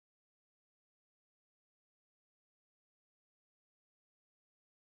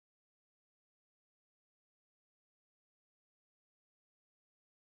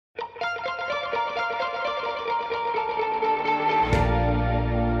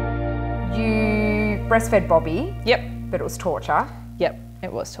breastfed Bobby. Yep. But it was torture. Yep,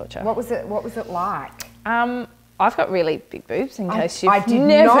 it was torture. What was it like? I've got really big boobs, in case I you've did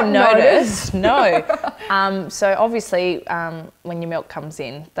never not noticed. No. So obviously, when your milk comes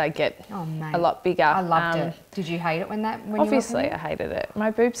in, they get a lot bigger. I loved it. Did you hate it when obviously, you were I hated it.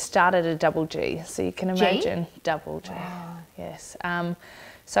 My boobs started at double G, so you can imagine. Double G. Wow. Yes.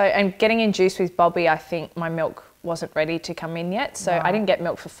 So, and getting induced with Bobby, I think my milk wasn't ready to come in yet, so I didn't get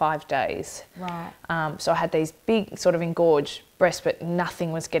milk for 5 days. Right. So I had these big sort of engorged breasts, but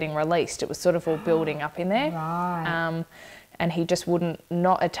nothing was getting released. It was sort of all building up in there. Right. And he just wouldn't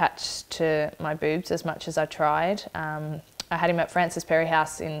not attach to my boobs as much as I tried. I had him at Francis Perry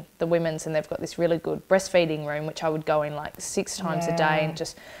House in the women's, and they've got this really good breastfeeding room, which I would go in like 6 times a day and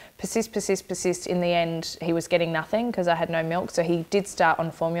just persist. In the end, he was getting nothing because I had no milk. So he did start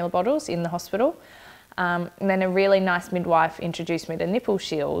on formula bottles in the hospital. And then a really nice midwife introduced me to nipple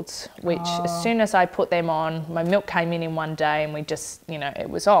shields, which as soon as I put them on, my milk came in one day and we just, you know, it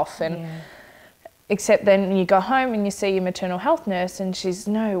was off. And except then you go home and you see your maternal health nurse and she's,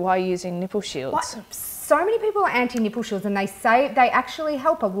 no, why are you using nipple shields? What? So many people are anti-nipple shields and they say they actually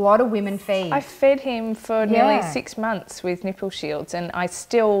help a lot of women feed. I fed him for nearly 6 months with nipple shields, and I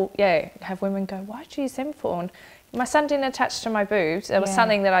still, have women go, why'd you use them for? And my son didn't attach to my boobs. It was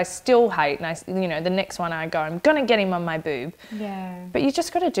something that I still hate. And you know, the next one I go, I'm going to get him on my boob. Yeah. But you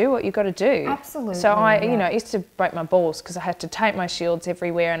just got to do what you got to do. Absolutely. So you know, I used to break my balls because I had to tape my shields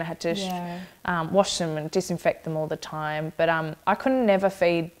everywhere and I had to wash them and disinfect them all the time. But I couldn't never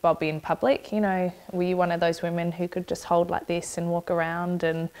feed Bobby in public. You know, were you one of those women who could just hold like this and walk around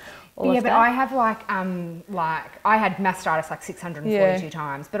and all of that? But I have like I had mastitis like 642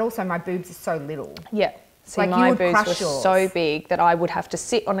 times, but also my boobs are so little. Yeah. See, like my boobs were so big that I would have to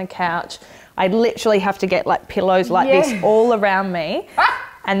sit on a couch. I'd literally have to get like pillows like this all around me.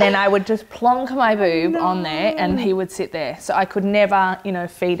 And then I would just plonk my boob on there and he would sit there. So I could never, you know,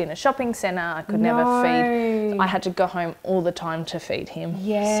 feed in a shopping centre. I could never feed. I had to go home all the time to feed him.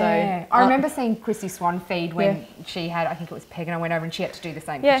 Yeah. So, I remember seeing Chrissy Swan feed when she had, I think it was Peg, and I went over and she had to do the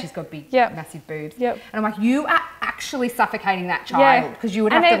same because she's got big, massive boobs. And I'm like, you are actually suffocating that child because you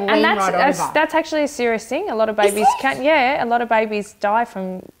would have to lean right over. That's actually a serious thing. A lot of babies can't, a lot of babies die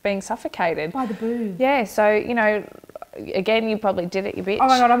from being suffocated. By the boob. Yeah, so, you know, again, you probably did it, you bitch. Oh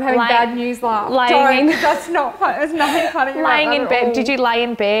my God, I'm having bad news. That's not fun. There's nothing funny about laying that in bed. all. Did you lay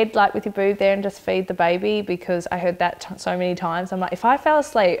in bed like with your boob there and just feed the baby? Because I heard that so many times. I'm like, if I fell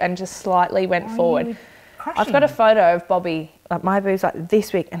asleep and just slightly went forward, I've got a photo of Bobby, like my boob's like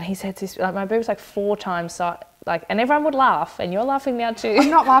this big, and he said this, like my boob's like 4 times size. Like, and everyone would laugh, and you're laughing now too.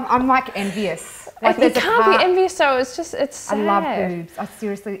 I'm not laughing. I'm like envious. Like, you can't be envious, so it's sad. I love boobs. I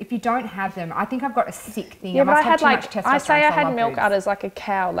seriously, if you don't have them, I think I've got a sick thing. Yeah, I must but have too much testosterone. I say I had love milk boobs. udders like a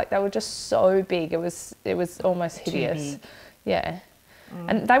cow. Like they were just so big. It was almost hideous. Yeah.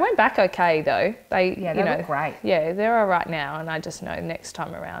 And they went back okay though. They look great. Yeah, they're all right now, and I just know next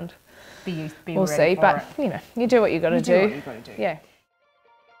time around Be we'll ready see. for But it. you know, you do what you got to do. You do what you got to do. Yeah.